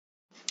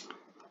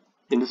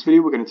In this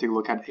video, we're going to take a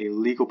look at a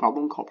legal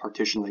problem called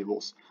partition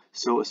labels.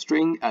 So a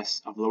string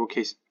S of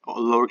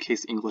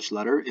lowercase English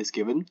letter is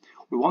given.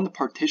 We want to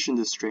partition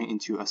this string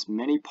into as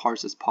many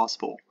parts as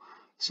possible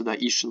so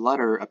that each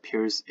letter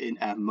appears in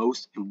at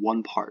most in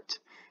one part.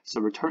 So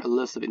return a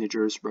list of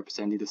integers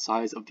representing the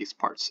size of these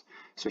parts.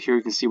 So here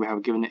you can see we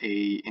have given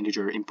a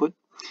integer input.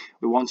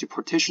 We want to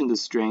partition the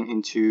string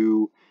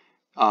into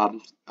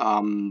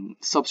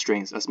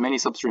substrings, as many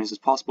substrings as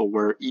possible,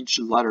 where each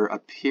letter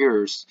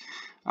appears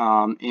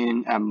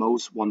in at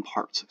most one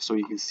part. So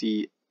you can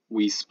see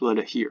we split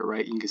it here,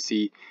 right? You can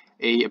see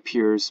A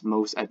appears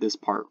most at this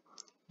part,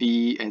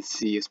 B and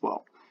C as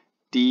well.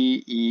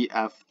 D, E,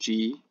 F,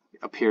 G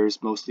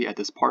appears mostly at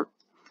this part,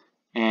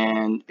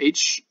 and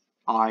H,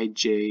 I,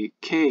 J,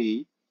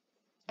 K,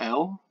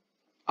 L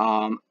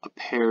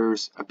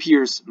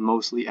appears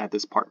mostly at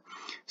this part.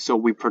 So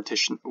we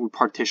partition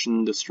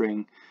the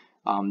string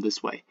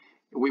this way.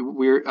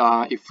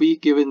 If we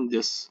given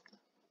this,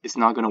 it's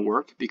not going to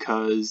work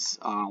because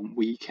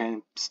we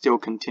can still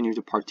continue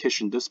to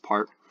partition this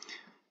part.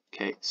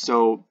 Okay,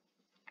 so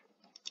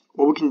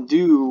what we can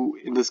do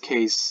in this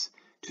case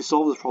to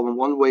solve this problem,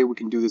 one way we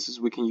can do this is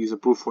we can use a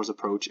brute force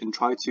approach and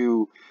try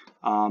to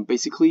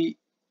basically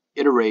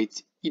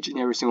iterate each and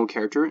every single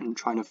character and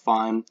trying to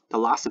find the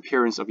last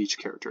appearance of each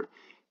character.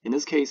 In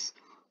this case,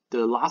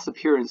 the last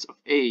appearance of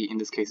A in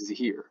this case is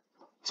here.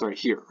 Sorry,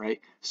 here,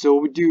 right? So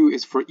what we do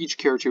is for each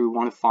character we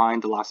want to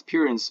find the last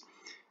appearance,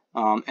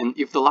 and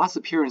if the last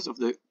appearance of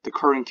the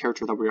current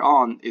character that we're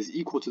on is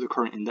equal to the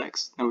current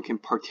index, then we can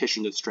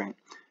partition the string.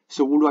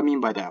 So what do I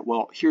mean by that?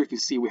 Well, here you can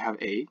see we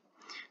have A,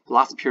 the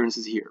last appearance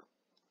is here.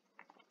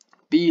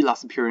 B,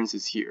 last appearance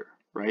is here,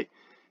 right?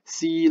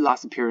 C,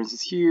 last appearance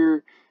is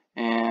here,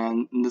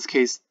 and in this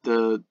case,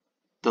 the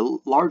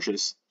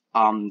largest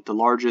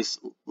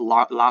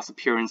last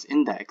appearance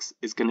index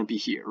is going to be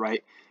here,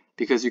 right?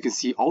 Because you can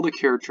see all the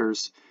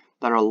characters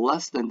that are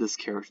less than this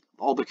character,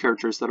 all the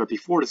characters that are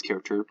before this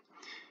character,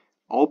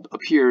 all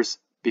appears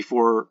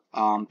before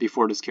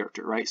this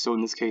character, right? So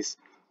in this case,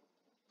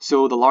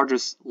 so the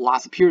largest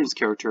last appearance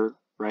character,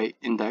 right,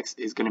 index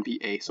is going to be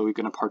A. So we're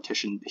going to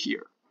partition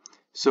here.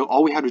 So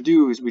all we have to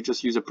do is we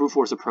just use a brute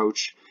force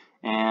approach,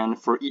 and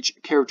for each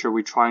character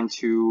we're trying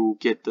to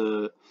get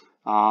the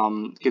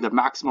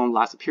maximum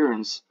last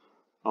appearance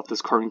of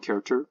this current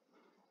character.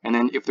 And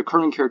then if the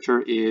current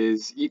character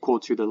is equal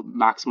to the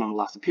maximum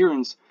last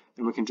appearance,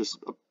 then we can just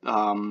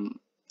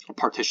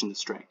partition the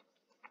string,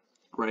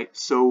 right?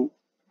 So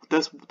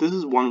this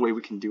is one way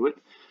we can do it.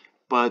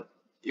 But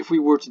if we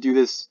were to do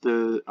this,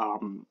 the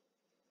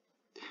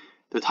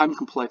time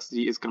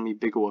complexity is going to be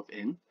big O of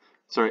n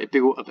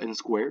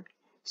squared.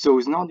 So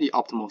it's not the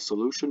optimal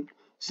solution.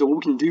 So what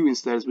we can do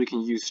instead is we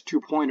can use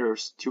 2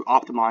 pointers to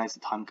optimize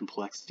the time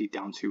complexity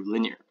down to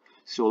linear.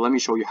 So let me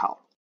show you how.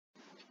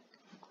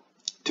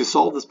 To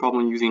solve this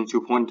problem using two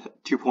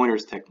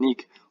pointers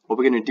technique, what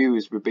we're going to do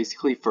is we're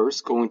basically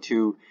first going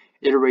to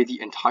iterate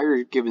the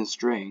entire given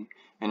string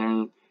and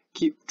then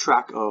keep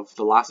track of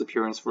the last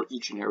appearance for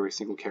each and every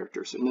single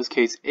character. So in this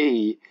case,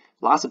 A,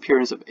 last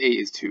appearance of A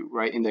is 2,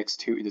 right? Index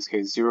 2, in this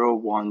case 0,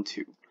 1,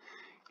 2.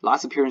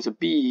 Last appearance of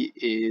B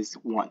is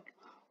 1.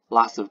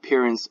 Last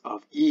appearance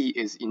of E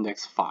is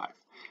index 5.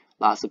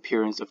 Last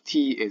appearance of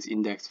T is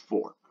index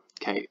 4.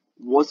 Okay,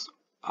 once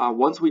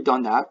we've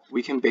done that,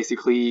 we can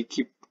basically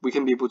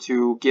be able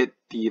to get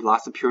the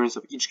last appearance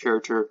of each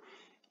character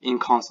in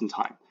constant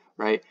time,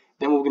 right?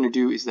 Then what we're going to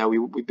do is that we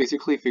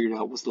basically figured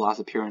out what's the last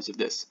appearance of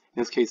this.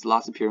 In this case, the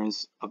last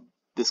appearance of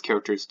this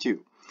character is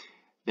 2.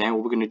 Then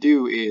what we're going to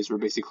do is we're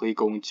basically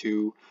going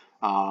to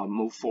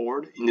move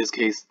forward. In this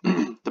case,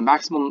 the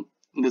maximum,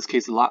 in this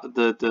case, the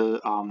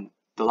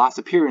last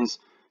appearance,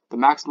 the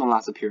maximum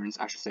last appearance,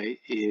 I should say,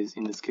 is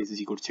in this case is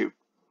equal to 2.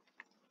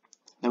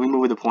 Then we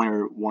move the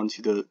pointer 1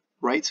 to the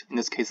right. In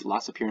this case, the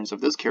last appearance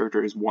of this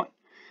character is 1.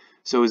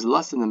 So it's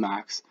less than the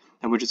max,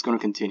 then we're just going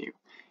to continue.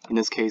 In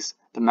this case,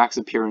 the max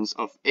appearance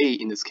of A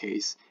in this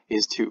case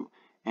is 2,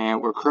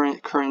 and our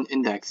current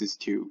index is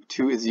 2.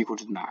 2 is equal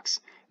to the max.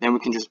 Then we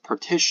can just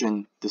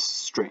partition this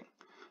string.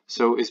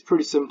 So it's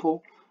pretty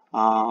simple.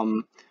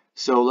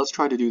 So let's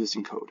try to do this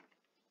in code.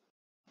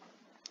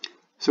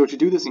 So to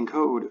do this in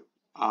code,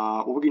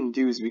 what we're going to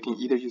do is we can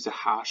either use a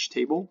hash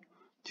table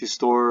to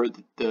store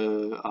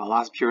the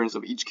last appearance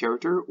of each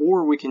character,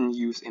 or we can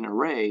use an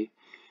array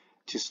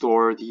to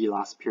store the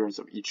last appearance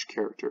of each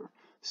character.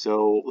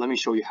 So let me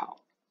show you how.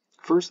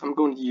 First, I'm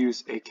going to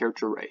use a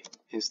character array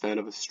instead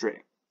of a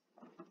string.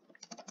 I'm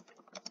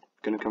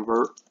going to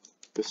convert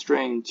the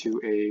string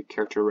to a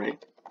character array.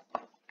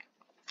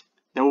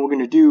 Then what we're going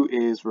to do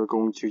is we're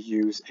going to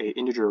use an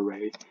integer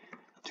array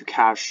to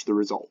cache the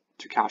result,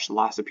 to cache the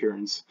last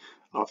appearance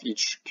of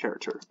each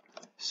character.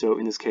 So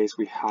in this case,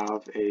 we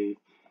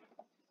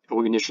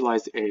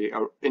initialize a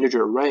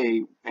integer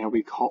array, and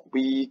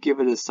we give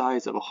it a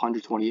size of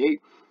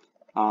 128.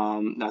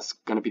 That's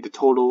going to be the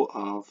total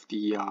of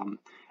the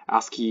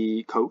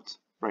ASCII code,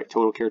 right?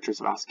 Total characters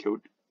of ASCII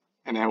code.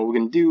 And then what we're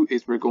going to do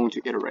is we're going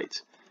to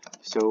iterate.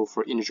 So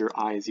for integer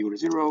I is equal to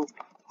 0,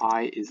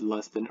 I is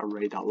less than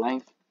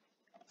array.length.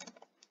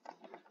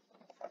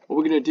 what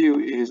we're going to do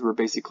is we're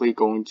basically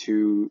going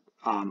to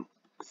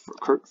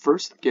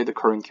first get the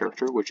current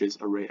character, which is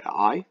array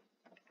I.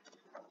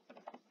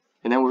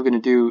 And then what we're going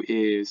to do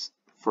is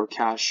for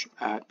cache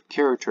at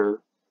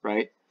character,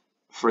 right,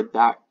 for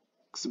that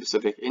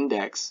specific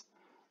index,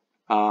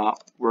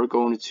 we're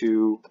going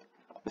to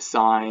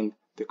assign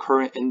the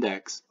current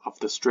index of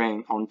the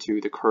string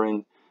onto the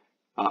current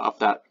of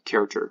that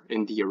character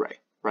in the array,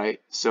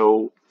 right?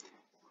 So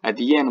at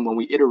the end, when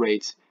we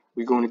iterate,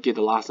 we're going to get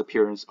the last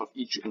appearance of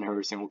each and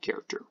every single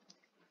character.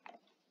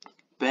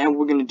 Then what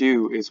we're going to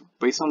do is,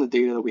 based on the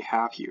data that we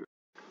have here,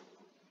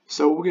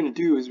 so what we're going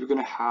to do is we're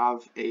going to have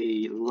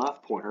a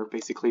left pointer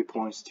basically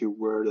points to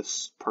where the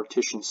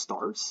partition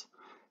starts,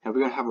 and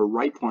we're going to have a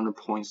right pointer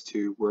points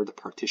to where the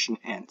partition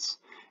ends.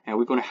 And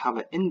we're going to have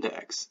an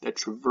index that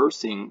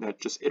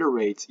just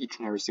iterates each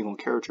and every single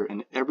character,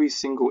 and every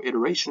single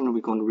iteration we're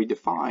going to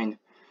redefine.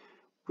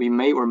 We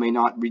may or may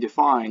not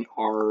redefine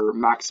our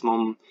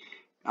maximum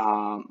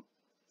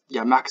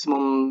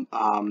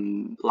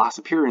last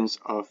appearance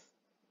of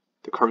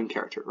the current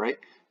character, right?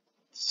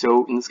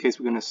 So in this case,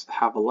 we're going to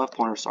have a left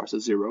pointer starts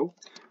at 0.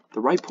 The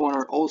right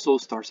pointer also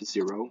starts at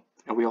 0,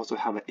 and we also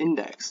have an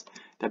index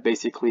that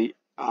basically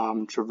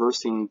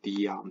traversing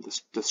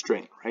the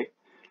string, right?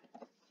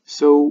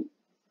 So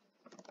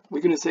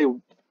we're going to say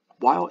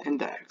while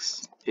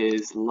index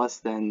is less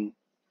than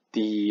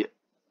the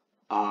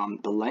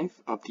length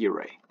of the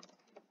array,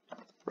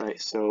 right?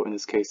 So in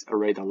this case,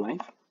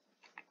 array.length.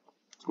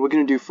 What we're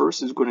going to do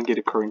first is we're going to get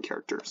a current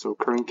character. So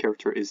current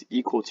character is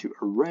equal to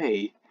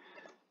array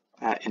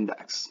at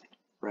index,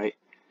 right?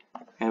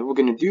 And what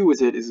we're going to do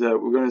with it is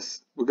that we're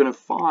going to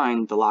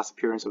find the last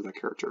appearance of that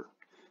character.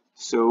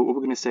 So what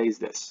we're going to say is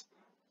this.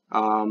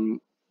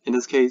 In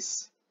this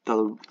case,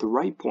 the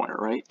right pointer,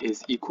 right,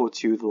 is equal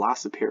to the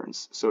last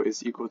appearance. So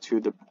it's equal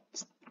to the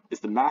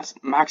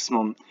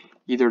maximum,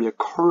 either the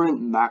current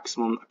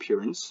maximum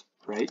appearance,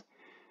 right?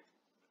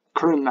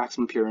 Current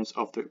maximum appearance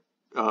of the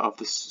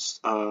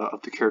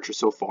character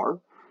so far,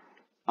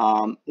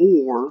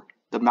 or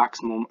the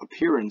maximum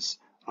appearance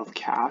of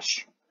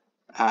cache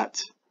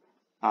at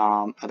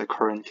the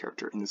current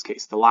character. In this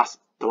case, the last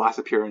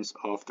appearance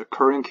of the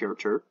current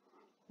character,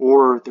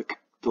 or the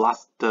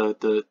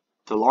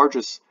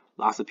largest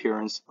last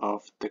appearance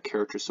of the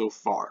character so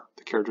far,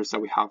 the characters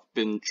that we have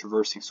been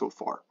traversing so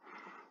far,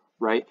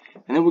 right?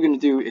 And then what we're going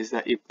to do is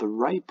that if the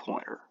right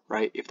pointer,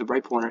 right, if the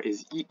right pointer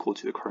is equal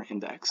to the current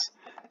index,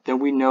 then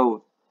we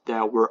know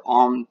that we're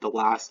on the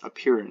last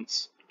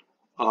appearance.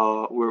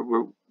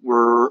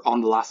 We're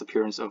on the last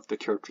appearance of the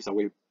characters that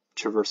we're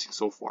traversing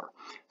so far.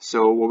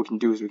 So what we can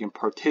do is we can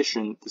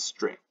partition the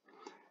string.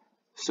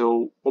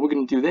 So what we're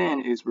going to do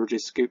then is we're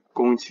just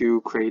going to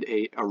create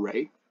a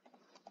array.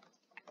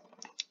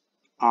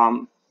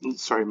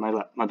 Sorry, my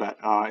bad.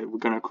 We're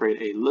going to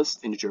create a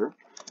list integer,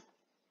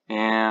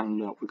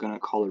 and we're going to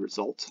call it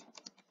result.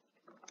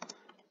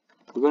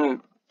 We're going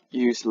to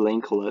use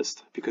linked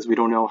list because we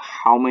don't know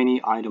how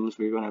many items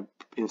we're going to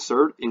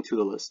insert into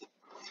the list.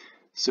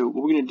 So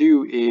what we're going to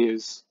do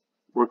is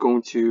we're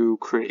going to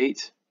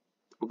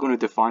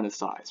define the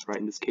size, right?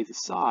 In this case, the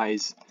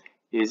size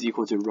is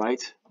equal to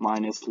right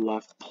minus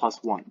left plus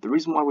 1. The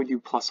reason why we do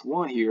plus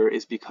 1 here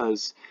is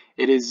because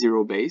it is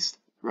 0 based,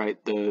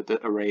 right? The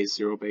array is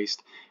 0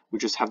 based. We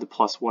just have the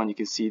plus 1. You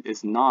can see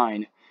it's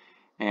 9,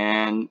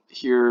 and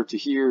here to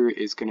here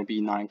is going to be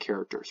 9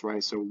 characters,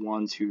 right? So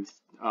 1, 2,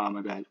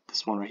 my bad,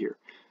 this one right here.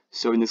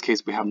 So in this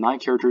case, we have 9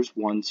 characters,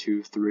 1,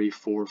 2, 3,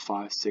 4,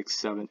 5, 6,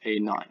 7,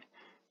 8, 9.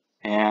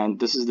 And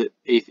this is the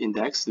 8th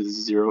index, this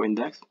is 0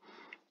 index.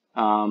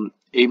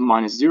 8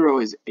 minus 0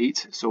 is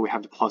 8, so we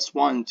have the plus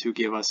 1 to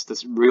give us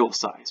this real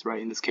size,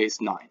 right? In this case,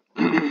 9.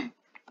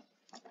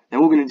 Then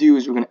what we're going to do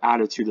is we're going to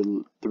add it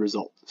to the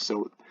result.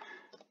 So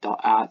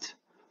add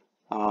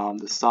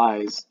the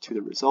size to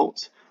the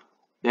result.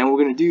 Then what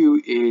we're going to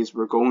do is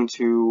we're going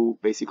to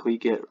basically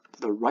get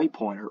the right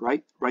pointer,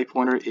 right? Right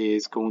pointer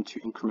is going to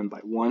increment by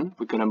 1.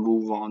 We're going to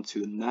move on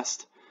to the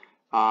next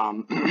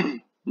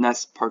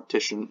next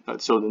partition,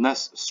 so the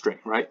next string,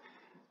 right?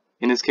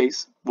 In this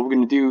case, what we're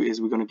going to do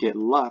is we're going to get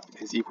left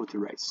is equal to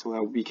right, so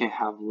that we can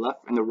have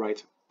left and the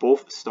right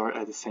both start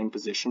at the same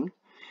position.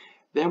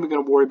 Then we're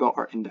going to worry about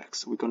our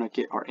index. We're going to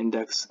get our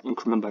index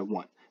increment by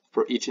 1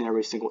 for each and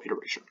every single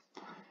iteration.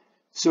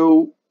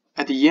 So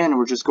at the end,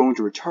 we're just going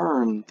to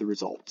return the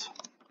result.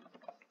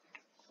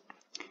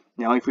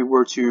 Now, if we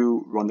were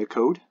to run the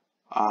code,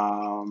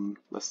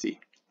 let's see.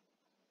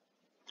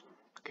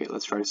 Okay,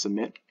 let's try to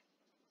submit.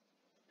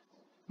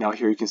 Now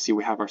here you can see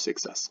we have our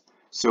success.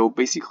 So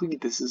basically,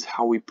 this is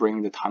how we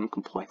bring the time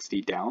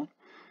complexity down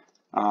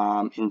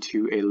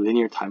into a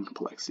linear time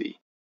complexity.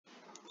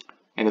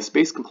 And the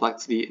space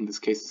complexity in this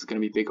case is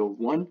going to be big O of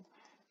 1.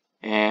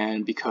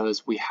 And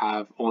because we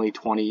have only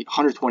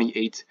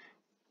 128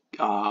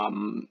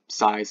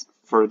 size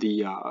for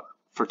the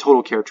for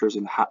total characters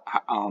in the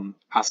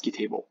ASCII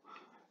table.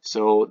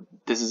 So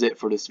this is it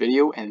for this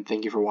video, and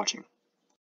thank you for watching.